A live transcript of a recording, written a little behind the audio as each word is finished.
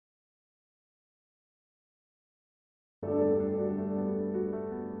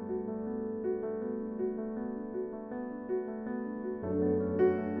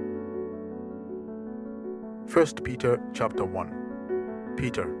1 Peter chapter 1.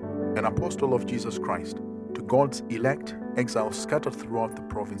 Peter, an apostle of Jesus Christ, to God's elect exiles scattered throughout the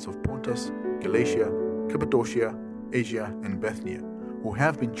province of Pontus, Galatia, Cappadocia, Asia, and Bithynia, who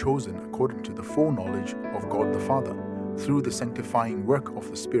have been chosen according to the foreknowledge of God the Father, through the sanctifying work of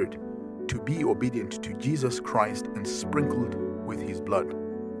the Spirit, to be obedient to Jesus Christ and sprinkled with his blood.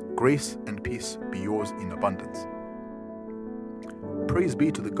 Grace and peace be yours in abundance. Praise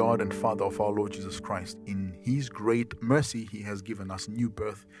be to the God and Father of our Lord Jesus Christ. In his great mercy he has given us new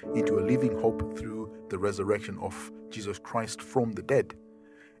birth into a living hope through the resurrection of Jesus Christ from the dead,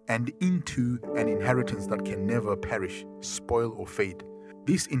 and into an inheritance that can never perish, spoil, or fade.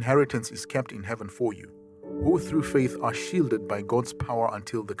 This inheritance is kept in heaven for you, who through faith are shielded by God's power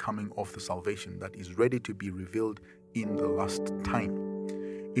until the coming of the salvation that is ready to be revealed in the last time.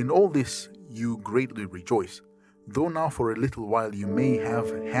 In all this you greatly rejoice, though now for a little while you may have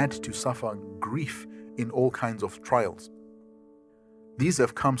had to suffer grief in all kinds of trials. These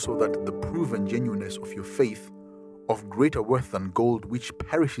have come so that the proven genuineness of your faith, of greater worth than gold which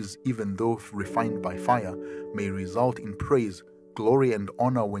perishes even though refined by fire, may result in praise, glory, and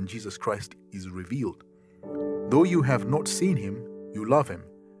honor when Jesus Christ is revealed. Though you have not seen him, you love him,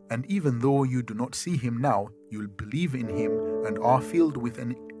 and even though you do not see him now, you believe in him and are filled with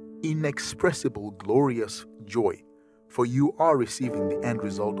an inexpressible, glorious joy, for you are receiving the end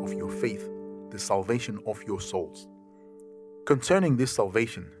result of your faith, the salvation of your souls. Concerning this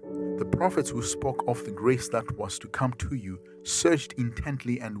salvation, the prophets who spoke of the grace that was to come to you searched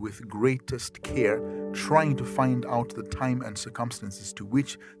intently and with greatest care, trying to find out the time and circumstances to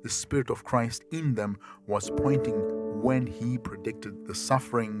which the Spirit of Christ in them was pointing when he predicted the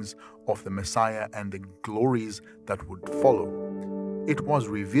sufferings of the Messiah and the glories that would follow. It was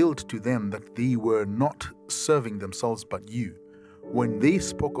revealed to them that they were not serving themselves but you, when they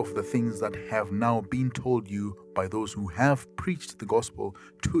spoke of the things that have now been told you by those who have preached the gospel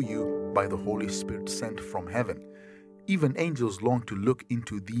to you by the Holy Spirit sent from heaven. Even angels long to look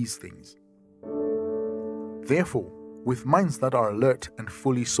into these things. Therefore, with minds that are alert and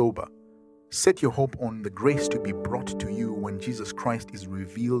fully sober, set your hope on the grace to be brought to you when Jesus Christ is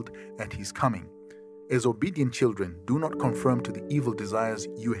revealed at his coming. As obedient children, do not conform to the evil desires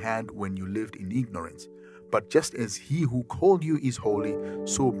you had when you lived in ignorance, but just as he who called you is holy,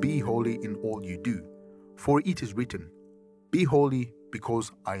 so be holy in all you do. For it is written, "Be holy,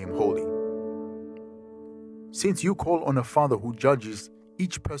 because I am holy." Since you call on a Father who judges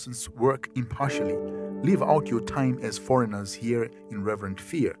each person's work impartially, live out your time as foreigners here in reverent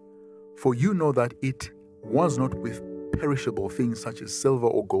fear. For you know that it was not with perishable things such as silver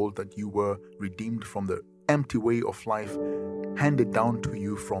or gold that you were redeemed from the empty way of life handed down to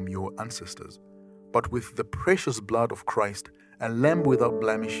you from your ancestors, but with the precious blood of Christ, a lamb without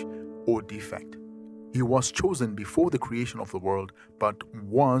blemish or defect. He was chosen before the creation of the world, but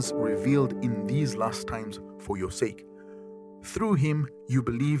was revealed in these last times for your sake. Through him you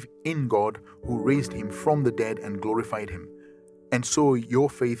believe in God, who raised him from the dead and glorified him, and so your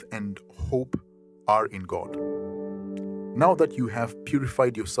faith and hope are in God. Now that you have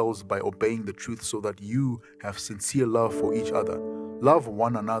purified yourselves by obeying the truth so that you have sincere love for each other, love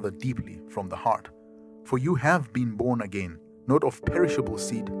one another deeply from the heart. For you have been born again, not of perishable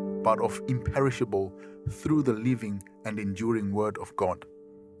seed, but of imperishable, through the living and enduring word of God.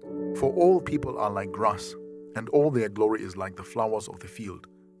 For all people are like grass, and all their glory is like the flowers of the field.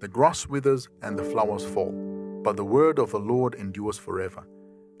 The grass withers and the flowers fall, but the word of the Lord endures forever.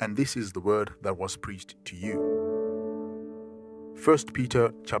 And this is the word that was preached to you. 1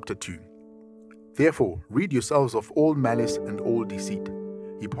 Peter chapter 2. Therefore, rid yourselves of all malice and all deceit,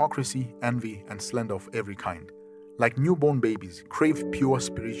 hypocrisy, envy, and slander of every kind. Like newborn babies, crave pure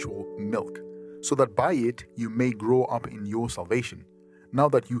spiritual milk, so that by it you may grow up in your salvation, now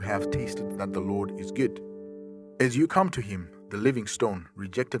that you have tasted that the Lord is good. As you come to him, the living stone,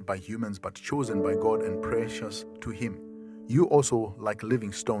 rejected by humans but chosen by God and precious to him, you also, like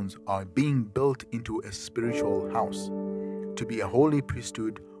living stones, are being built into a spiritual house, to be a holy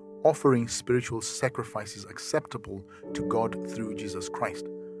priesthood, offering spiritual sacrifices acceptable to God through Jesus Christ.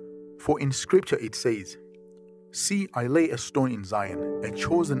 For in Scripture it says, "See, I lay a stone in Zion, a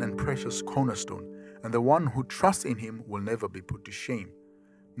chosen and precious cornerstone, and the one who trusts in him will never be put to shame."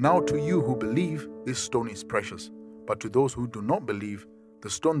 Now to you who believe, this stone is precious, but to those who do not believe, the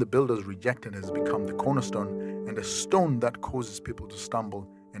stone the builders rejected has become the cornerstone, and a stone that causes people to stumble,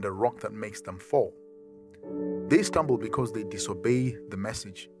 and a rock that makes them fall. They stumble because they disobey the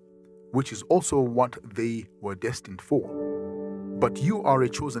message, which is also what they were destined for. But you are a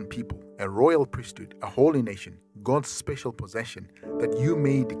chosen people, a royal priesthood, a holy nation, God's special possession, that you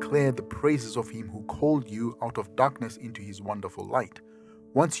may declare the praises of him who called you out of darkness into his wonderful light.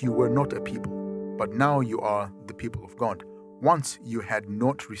 Once you were not a people, but now you are the people of God. Once you had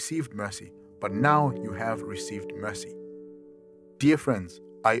not received mercy, but now you have received mercy. Dear friends,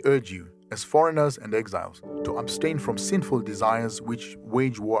 I urge you, as foreigners and exiles, to abstain from sinful desires which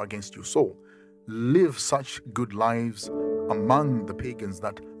wage war against your soul. Live such good lives among the pagans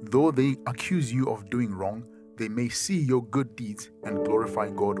that, though they accuse you of doing wrong, they may see your good deeds and glorify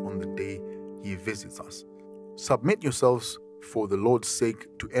God on the day he visits us. Submit yourselves for the Lord's sake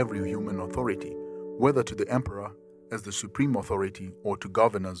to every human authority, whether to the emperor as the supreme authority or to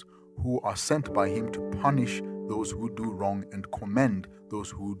governors who are sent by him to punish those who do wrong and commend those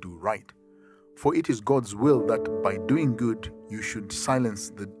who do right. For it is God's will that by doing good you should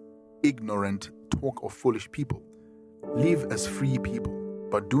silence the ignorant talk of foolish people. Live as free people,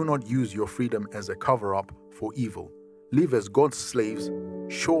 but do not use your freedom as a cover-up for evil. Live as God's slaves,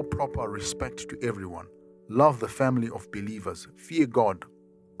 show proper respect to everyone, love the family of believers, fear God,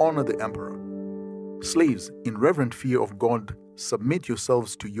 honor the emperor. Slaves, in reverent fear of God, submit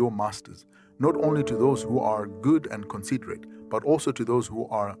yourselves to your masters, not only to those who are good and considerate, but also to those who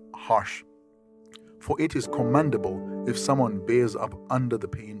are harsh. For it is commendable if someone bears up under the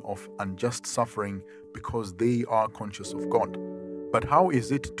pain of unjust suffering because they are conscious of God. But how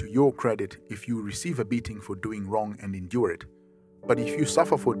is it to your credit if you receive a beating for doing wrong and endure it? But if you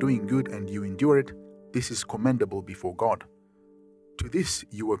suffer for doing good and you endure it, this is commendable before God. To this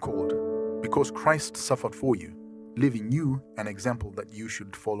you were called, because Christ suffered for you, leaving you an example that you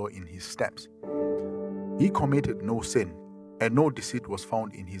should follow in his steps. He committed no sin, and no deceit was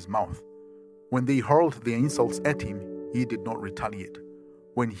found in his mouth. When they hurled their insults at him, he did not retaliate.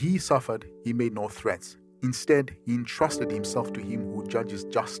 When he suffered, he made no threats. Instead, he entrusted himself to him who judges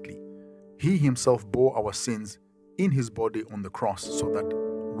justly. He himself bore our sins in his body on the cross so that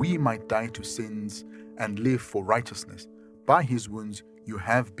we might die to sins and live for righteousness. By his wounds you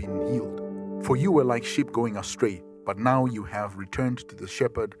have been healed. For you were like sheep going astray, but now you have returned to the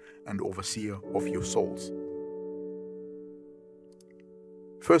shepherd and overseer of your souls.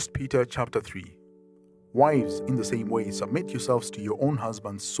 1 Peter chapter 3. Wives, in the same way, submit yourselves to your own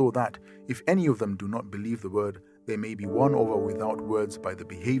husbands, so that, if any of them do not believe the word, they may be won over without words by the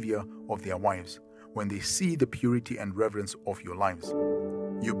behavior of their wives, when they see the purity and reverence of your lives.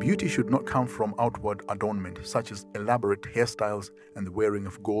 Your beauty should not come from outward adornment, such as elaborate hairstyles and the wearing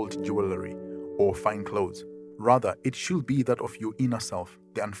of gold jewelry or fine clothes. Rather, it should be that of your inner self,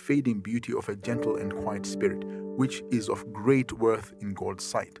 the unfading beauty of a gentle and quiet spirit, which is of great worth in God's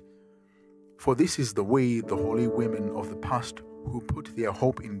sight. For this is the way the holy women of the past who put their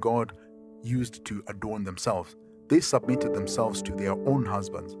hope in God used to adorn themselves. They submitted themselves to their own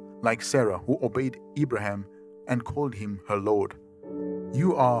husbands, like Sarah, who obeyed Abraham and called him her Lord.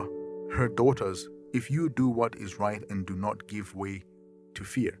 You are her daughters if you do what is right and do not give way to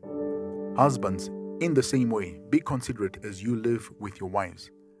fear. Husbands, in the same way, be considerate as you live with your wives,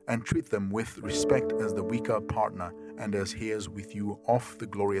 and treat them with respect as the weaker partner and as heirs with you of the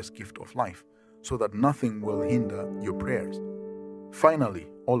glorious gift of life, so that nothing will hinder your prayers. Finally,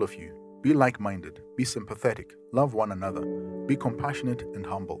 all of you, be like-minded, be sympathetic, love one another, be compassionate and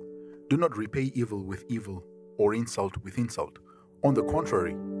humble. Do not repay evil with evil or insult with insult. On the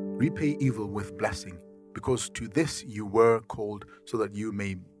contrary, repay evil with blessing, because to this you were called, so that you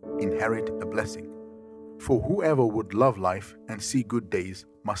may inherit a blessing. For whoever would love life and see good days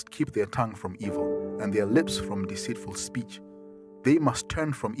must keep their tongue from evil and their lips from deceitful speech. They must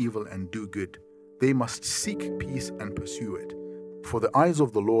turn from evil and do good. They must seek peace and pursue it. For the eyes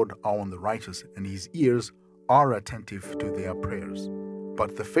of the Lord are on the righteous, and his ears are attentive to their prayers.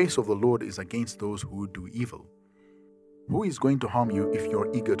 But the face of the Lord is against those who do evil. Who is going to harm you if you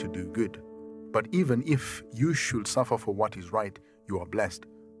are eager to do good? But even if you should suffer for what is right, you are blessed.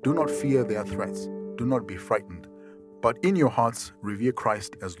 Do not fear their threats. Do not be frightened, but in your hearts revere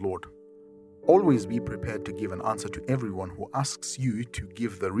Christ as Lord. Always be prepared to give an answer to everyone who asks you to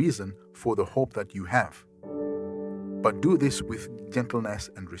give the reason for the hope that you have. But do this with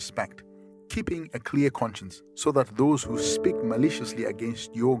gentleness and respect, keeping a clear conscience, so that those who speak maliciously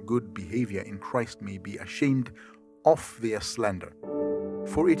against your good behavior in Christ may be ashamed of their slander.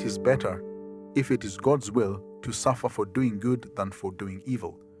 For it is better, if it is God's will, to suffer for doing good than for doing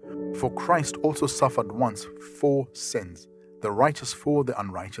evil. For Christ also suffered once for sins, the righteous for the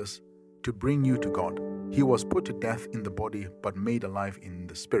unrighteous, to bring you to God. He was put to death in the body, but made alive in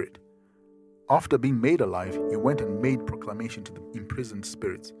the spirit, After being made alive, he went and made proclamation to the imprisoned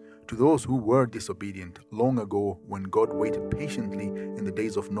spirits, to those who were disobedient long ago when God waited patiently in the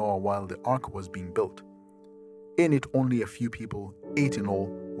days of Noah while the ark was being built. In it only a few people, 8 in all,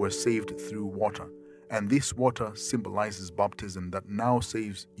 were saved through water, and this water symbolizes baptism that now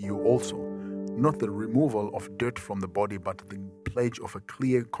saves you also, not the removal of dirt from the body but the pledge of a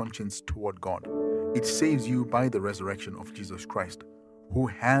clear conscience toward God. It saves you by the resurrection of Jesus Christ, who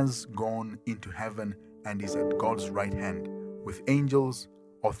has gone into heaven and is at God's right hand, with angels,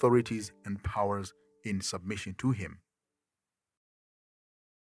 authorities, and powers in submission to him.